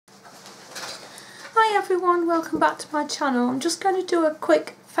Hi everyone, welcome back to my channel. I'm just going to do a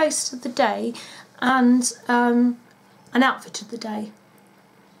quick face of the day and an outfit of the day.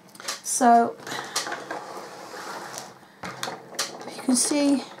 So you can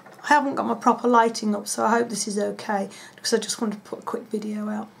see I haven't got my proper lighting up, so I hope this is okay because I just wanted to put a quick video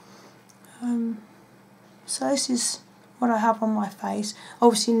out. So this is what I have on my face.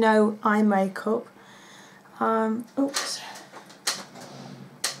 Obviously no eye makeup. Oops.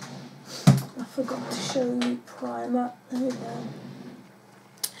 I forgot to show you primer. There we go.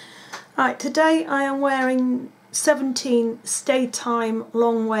 Right, today I am wearing 17 Stay Time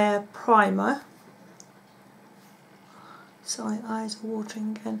Long Wear Primer. Sorry, eyes are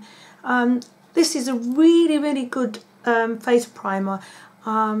watering again. This is a really good face primer.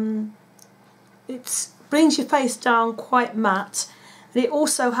 It brings your face down quite matte, and it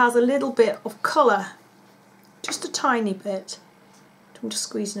also has a little bit of colour, just a tiny bit. I'm just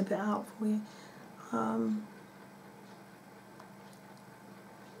squeezing a bit out for you.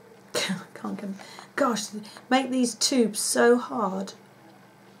 Can't get. Gosh, they make these tubes so hard.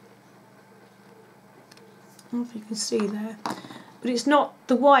 I don't know if you can see there, but it's not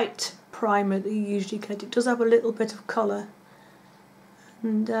the white primer that you usually get. It does have a little bit of colour,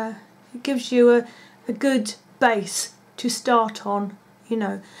 and it gives you a good base to start on. You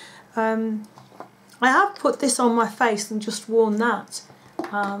know, I have put this on my face and just worn that,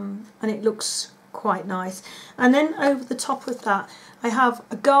 and it looks quite nice. And then over the top of that I have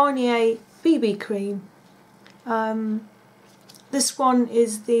a Garnier BB cream. This one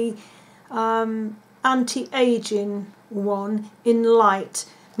is the anti-aging one in light,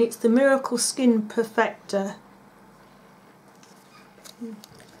 and it's the Miracle Skin Perfector.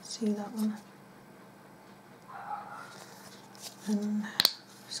 See that one? And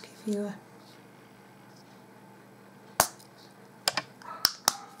just give you a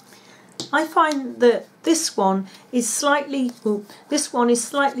I find that this one is slightly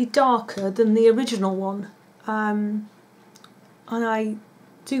darker than the original one, and I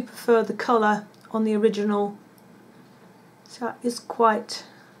do prefer the colour on the original. So that is quite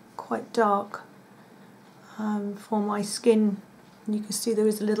dark for my skin. And you can see there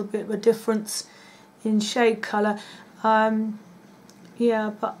is a little bit of a difference in shade colour.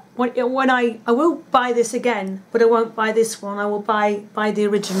 Yeah, but when I will buy this again, but I won't buy this one. I will buy the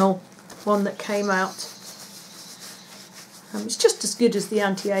original one that came out. It's just as good as the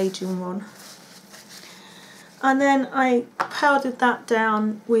anti-aging one. And then I powdered that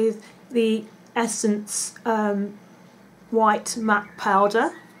down with the Essence white matte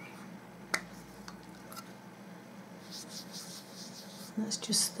powder. That's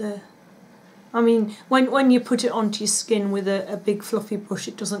just the, I mean, when you put it onto your skin with a big fluffy brush,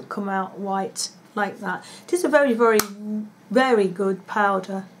 it doesn't come out white like that. It is a very good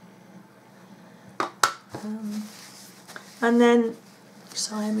powder. And then,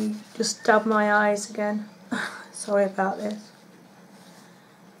 sorry, let me just dab my eyes again. Sorry about this.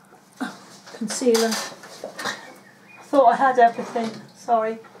 Concealer. I thought I had everything.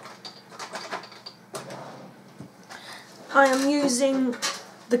 Sorry. I am using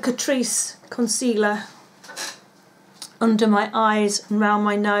the Catrice concealer under my eyes and round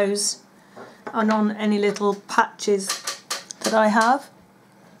my nose and on any little patches that I have.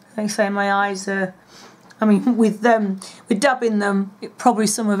 They say my eyes are, I mean, with dabbing them, probably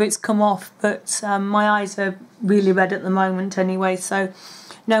some of it's come off, but my eyes are really red at the moment anyway, so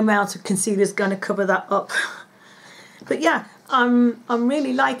no amount of concealer is going to cover that up. But yeah, I'm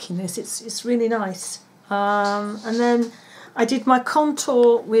really liking this. It's really nice. And then I did my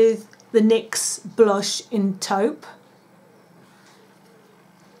contour with the NYX blush in taupe.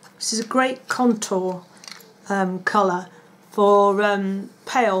 This is a great contour colour for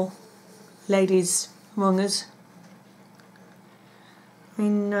pale ladies among us. I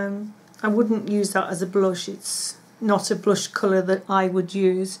mean, I wouldn't use that as a blush. It's not a blush colour that I would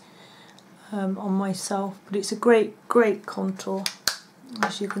use on myself, but it's a great contour,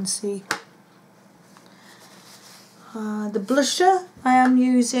 as you can see. The blusher I am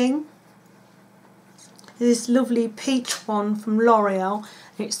using is this lovely peach one from L'Oreal.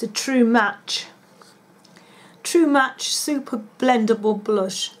 It's the True Match Super Blendable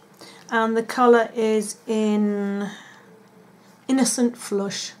Blush, and the colour is in Innocent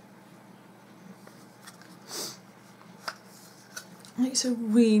Flush. It's a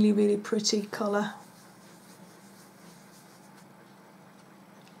really pretty colour.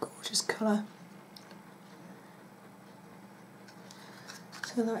 Gorgeous colour.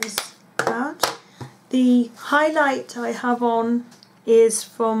 So that is that. The highlight I have on is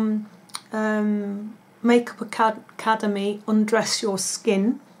from Makeup Academy Undress Your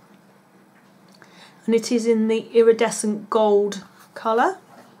Skin. and it is in the iridescent gold colour.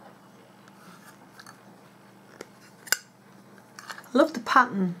 I love the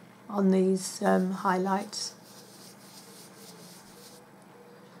pattern on these highlights.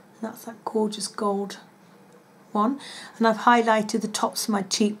 That's that gorgeous gold one, and I've highlighted the tops of my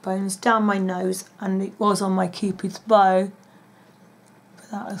cheekbones, down my nose, and it was on my Cupid's bow,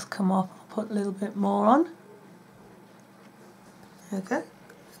 but that has come off. I'll put a little bit more on. Okay.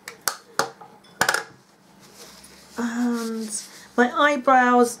 And my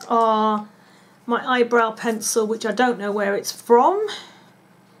eyebrows are my eyebrow pencil, which I don't know where it's from,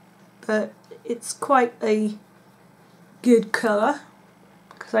 but it's quite a good colour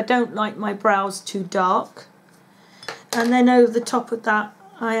because I don't like my brows too dark. And then over the top of that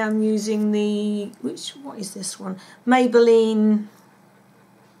I am using the, what is this one? Maybelline,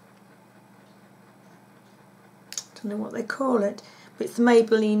 I don't know what they call it, but it's the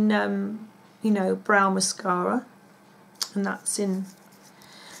Maybelline you know, brow mascara, and that's in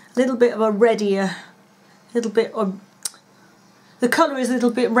a little bit of a reddier, little bit of, the colour is a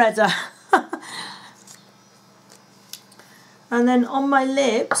little bit redder. And then on my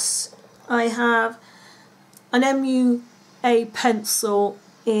lips I have an MUA pencil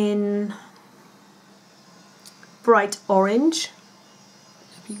in bright orange,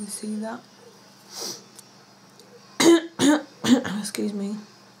 if you can see that. Excuse me.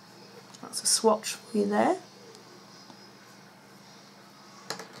 That's a swatch for you there.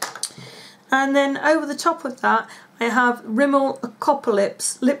 And then over the top of that I have Rimmel Copper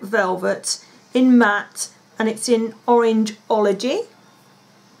Lips Lip Velvet in matte, and it's in Orangeology.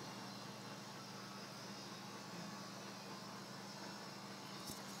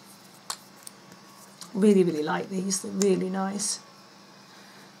 Really, really like these, they're really nice.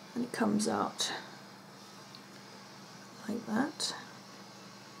 And it comes out like that.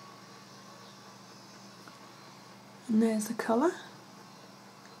 And there's the colour.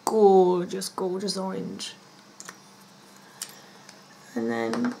 Gorgeous, gorgeous orange. And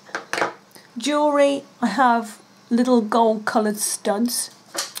then jewellery, I have little gold coloured studs.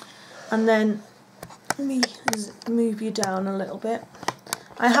 And then, let me move you down a little bit.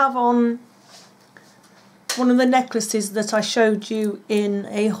 I have on one of the necklaces that I showed you in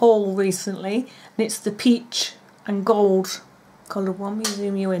a haul recently, and it's the peach and gold coloured one. Let me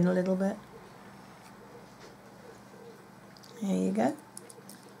zoom you in a little bit. There you go.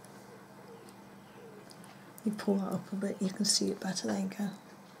 You pull that up a bit, you can see it better. There you go.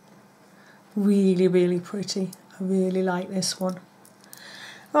 Really, really pretty. I really like this one.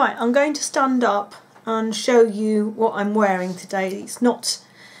 Right, I'm going to stand up and show you what I'm wearing today. It's not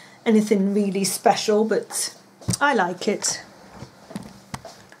anything really special, but I like it.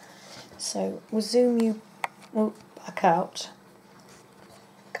 So we'll zoom you back out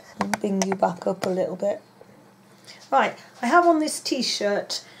and bring you back up a little bit. Right, I have on this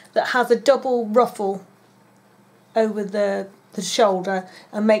t-shirt that has a double ruffle over the shoulder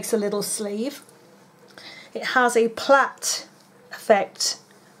and makes a little sleeve. It has a plait effect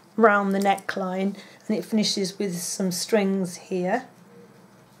round the neckline, and it finishes with some strings here.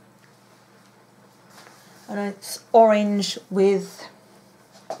 And it's orange with,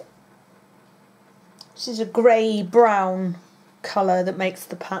 this is a grey brown colour that makes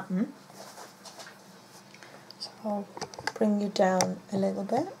the pattern. So I'll bring you down a little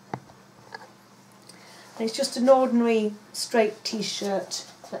bit. And it's just an ordinary straight t-shirt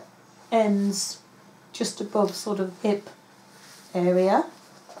that ends just above sort of hip area.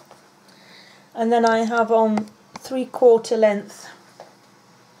 And then I have on 3/4 length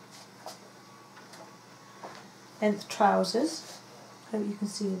trousers. Hope you can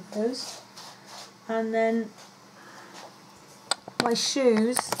see those. And then my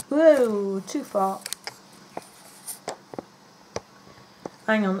shoes. Whoa, too far.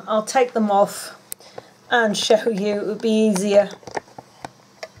 Hang on, I'll take them off and show you, it would be easier.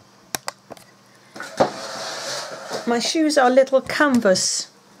 My shoes are little canvas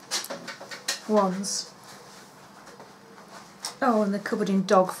ones. Oh, and they're covered in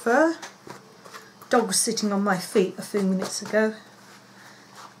dog fur. Dog was sitting on my feet a few minutes ago.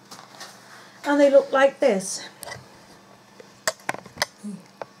 And they look like this.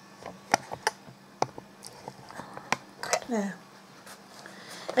 There.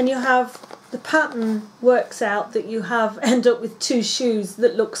 And you have, the pattern works out that you end up with two shoes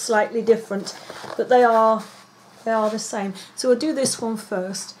that look slightly different, but they are the same. So we'll do this one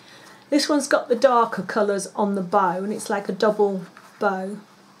first. This one's got the darker colours on the bow, and it's like a double bow.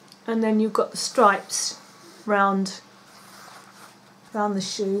 And then you've got the stripes round the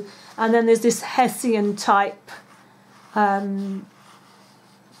shoe. And then there's this Hessian type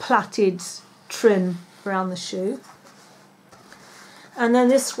plaited trim around the shoe. And then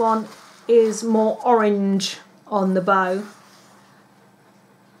this one is more orange on the bow.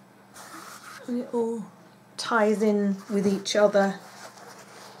 And it all ties in with each other.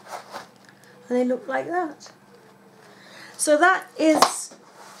 And they look like that. So that is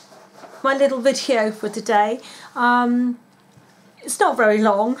my little video for today. It's not very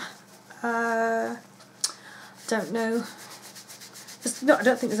long. Don't know. I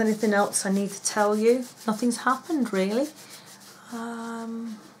don't think there's anything else I need to tell you. Nothing's happened really.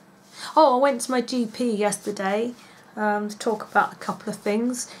 Oh, I went to my GP yesterday to talk about a couple of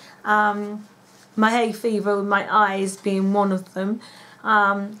things. My hay fever with my eyes being one of them.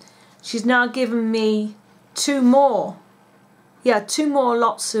 She's now given me two more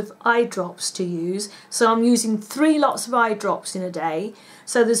lots of eye drops to use. So I'm using 3 lots of eye drops in a day.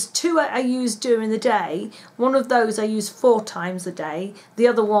 So there's 2 I use during the day. One of those I use 4 times a day. The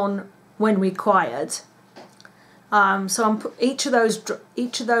other one when required. So each of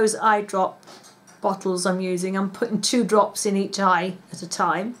those eye drop bottles I'm using, I'm putting 2 drops in each eye at a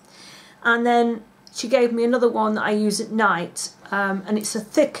time. And then she gave me another one that I use at night, and it's a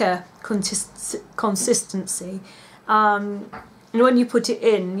thicker consistency. And when you put it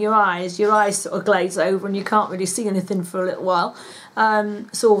in your eyes sort of glaze over and you can't really see anything for a little while.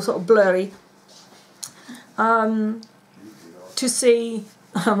 It's all sort of blurry. To see,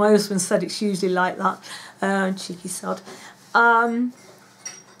 my husband said it's usually like that, cheeky sod. To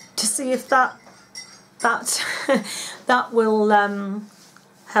see if that will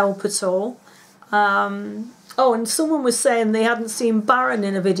help at all. Oh, and someone was saying they hadn't seen Baron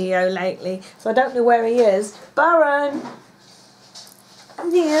in a video lately, so I don't know where he is. Baron!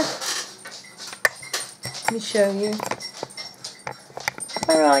 Come here. Let me show you.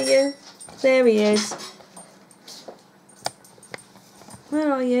 Where are you? There he is.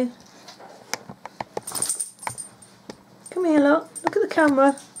 Where are you? Come here, look. Look at the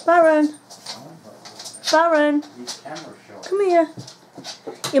camera. Baron. Baron. Come here.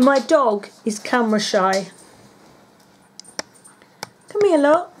 Yeah, my dog is camera shy. Come here,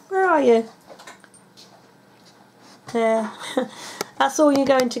 look. Where are you? There. That's all you're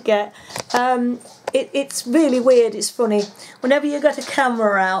going to get. It's really weird. It's funny. Whenever you get a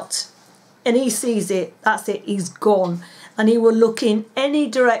camera out and he sees it, that's it. He's gone. And he will look in any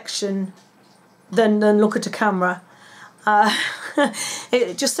direction than look at a camera.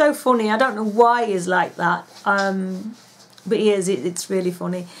 It's just so funny. I don't know why he's like that. But he is. It's really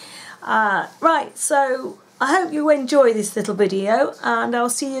funny. Right, so I hope you enjoy this little video, and I'll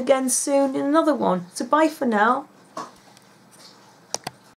see you again soon in another one. So bye for now.